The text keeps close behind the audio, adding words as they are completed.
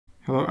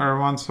Hello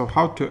everyone, so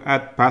how to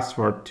add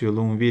password to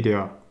Loom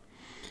video.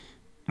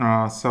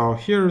 So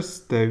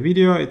here's the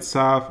video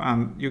itself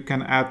and you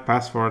can add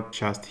password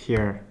just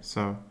here.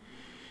 So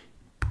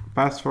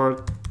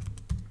password,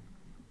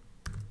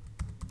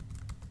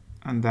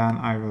 and then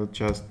I will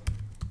just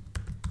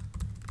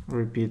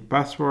repeat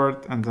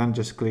password and then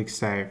just click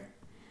save.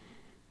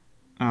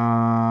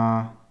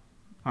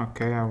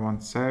 Okay, I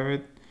won't save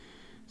it.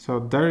 So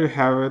there you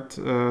have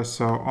it.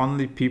 So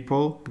only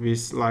people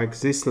with like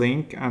this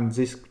link and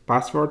this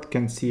password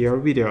can see your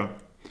video.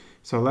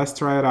 So let's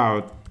try it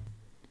out.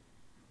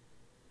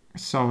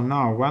 So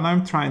now when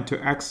I'm trying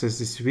to access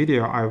this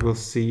video, I will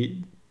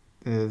see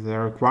the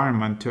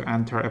requirement to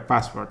enter a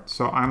password.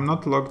 So I'm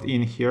not logged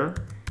in here.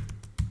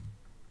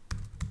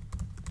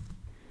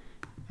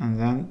 And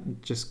then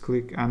just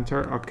click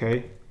enter,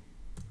 okay.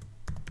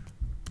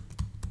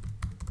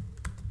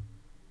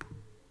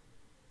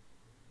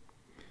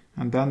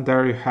 And then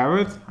there you have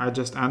it. I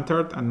just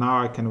entered and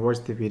now I can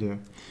watch the video.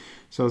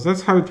 So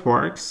that's how it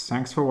works.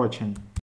 Thanks for watching.